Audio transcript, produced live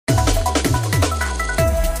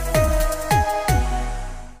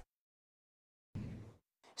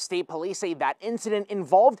State police say that incident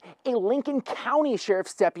involved a Lincoln County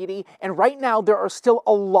Sheriff's deputy, and right now there are still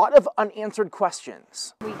a lot of unanswered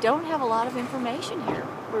questions. We don't have a lot of information here.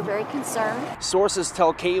 We're very concerned. Sources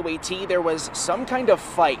tell KUAT there was some kind of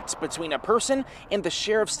fight between a person and the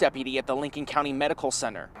sheriff's deputy at the Lincoln County Medical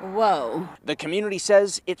Center. Whoa. The community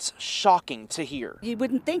says it's shocking to hear. You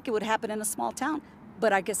wouldn't think it would happen in a small town,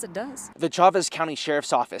 but I guess it does. The Chavez County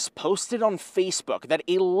Sheriff's Office posted on Facebook that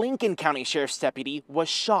a Lincoln County Sheriff's deputy was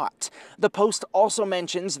shot. The post also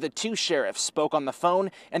mentions the two sheriffs spoke on the phone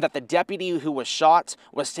and that the deputy who was shot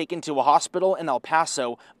was taken to a hospital in El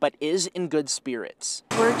Paso, but is in good spirits.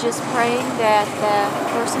 We're just praying that the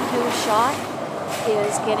person who was shot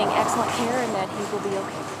is getting excellent care and that he will be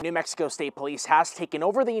okay. New Mexico State Police has taken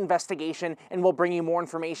over the investigation and will bring you more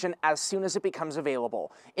information as soon as it becomes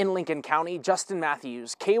available. In Lincoln County, Justin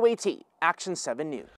Matthews, KUAT, Action 7 News.